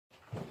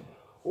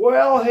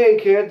Well, hey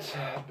kids,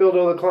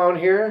 Bildo the Clown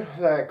here,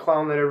 that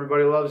clown that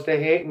everybody loves to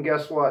hate, and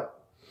guess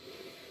what?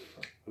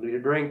 I need a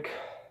drink.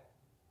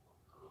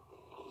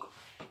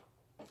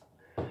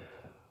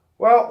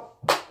 Well,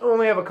 I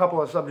only have a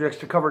couple of subjects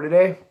to cover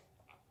today.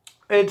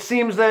 It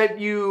seems that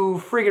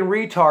you friggin'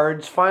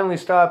 retards finally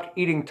stopped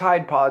eating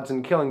Tide Pods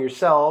and killing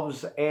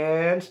yourselves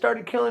and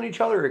started killing each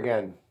other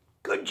again.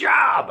 Good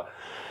job!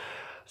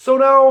 So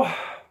now,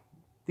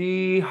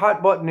 the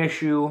hot button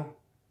issue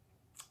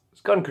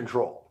is gun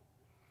control.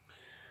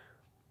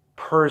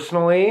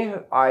 Personally,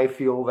 I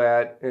feel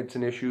that it's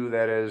an issue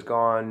that has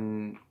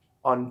gone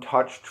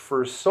untouched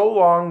for so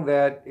long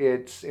that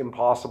it's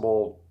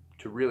impossible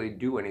to really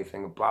do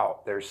anything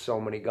about. There's so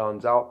many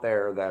guns out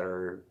there that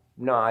are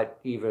not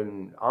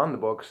even on the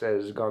books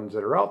as guns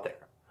that are out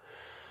there,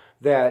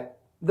 that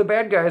the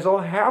bad guys all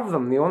have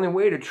them. The only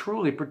way to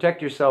truly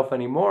protect yourself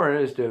anymore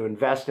is to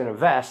invest in a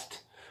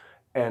vest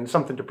and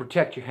something to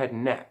protect your head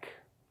and neck.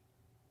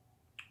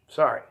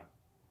 Sorry.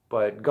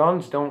 But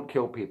guns don't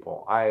kill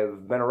people.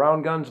 I've been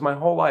around guns my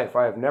whole life.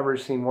 I have never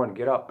seen one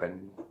get up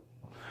and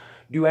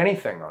do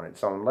anything on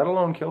its own, let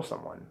alone kill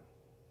someone.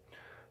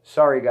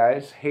 Sorry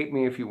guys, hate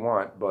me if you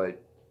want,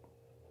 but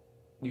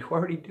you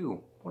already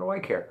do. What do I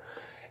care?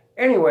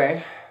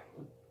 Anyway,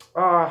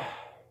 another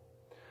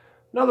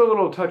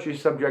little touchy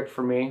subject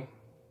for me.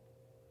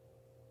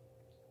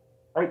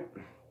 I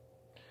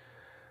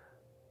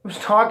was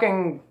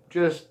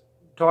just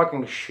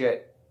talking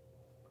shit,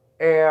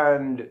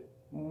 and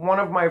one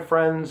of my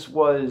friends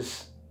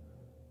was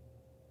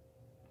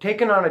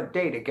taken on a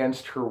date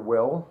against her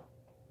will.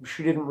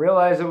 She didn't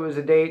realize it was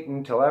a date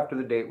until after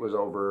the date was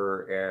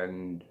over,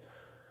 and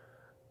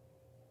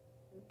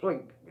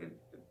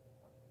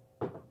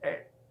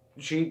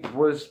she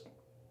was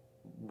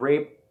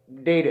rape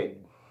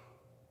dated,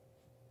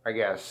 I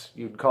guess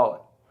you'd call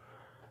it.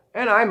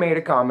 And I made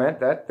a comment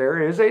that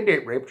there is a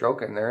date rape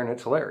joke in there, and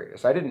it's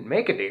hilarious. I didn't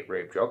make a date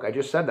rape joke, I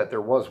just said that there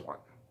was one.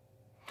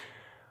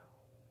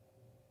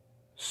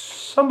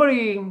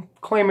 Somebody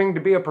claiming to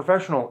be a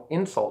professional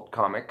insult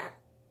comic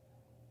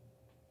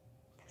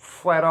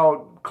flat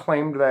out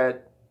claimed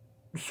that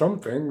some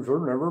things are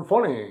never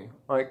funny.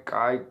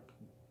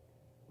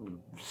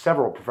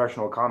 Several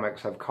professional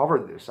comics have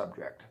covered this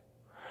subject.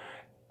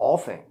 All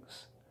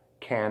things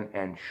can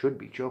and should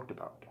be joked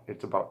about.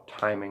 It's about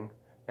timing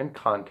and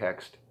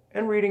context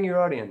and reading your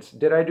audience.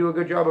 Did I do a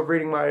good job of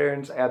reading my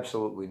audience?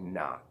 Absolutely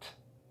not.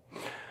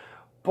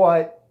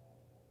 But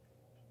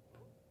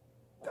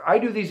I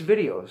do these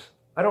videos.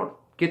 I don't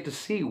get to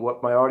see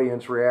what my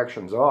audience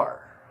reactions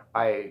are.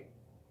 I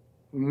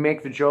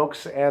make the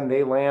jokes and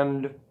they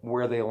land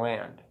where they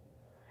land.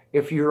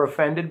 If you're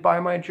offended by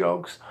my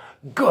jokes,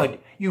 good,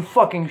 you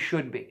fucking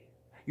should be.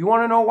 You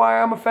want to know why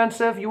I'm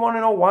offensive? You want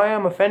to know why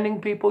I'm offending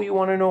people? You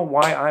want to know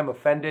why I'm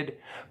offended?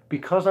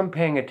 Because I'm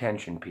paying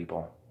attention,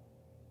 people.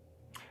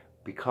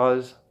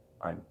 Because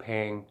I'm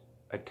paying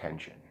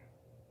attention.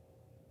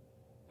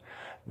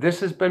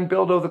 This has been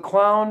Bildo the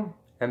Clown,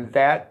 and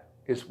that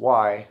is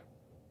why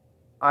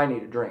I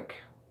need a drink.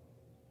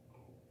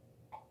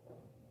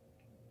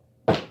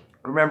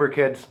 Remember,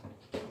 kids,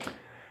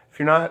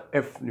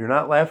 if you're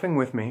not laughing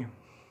with me,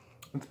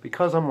 it's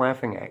because I'm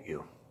laughing at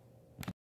you.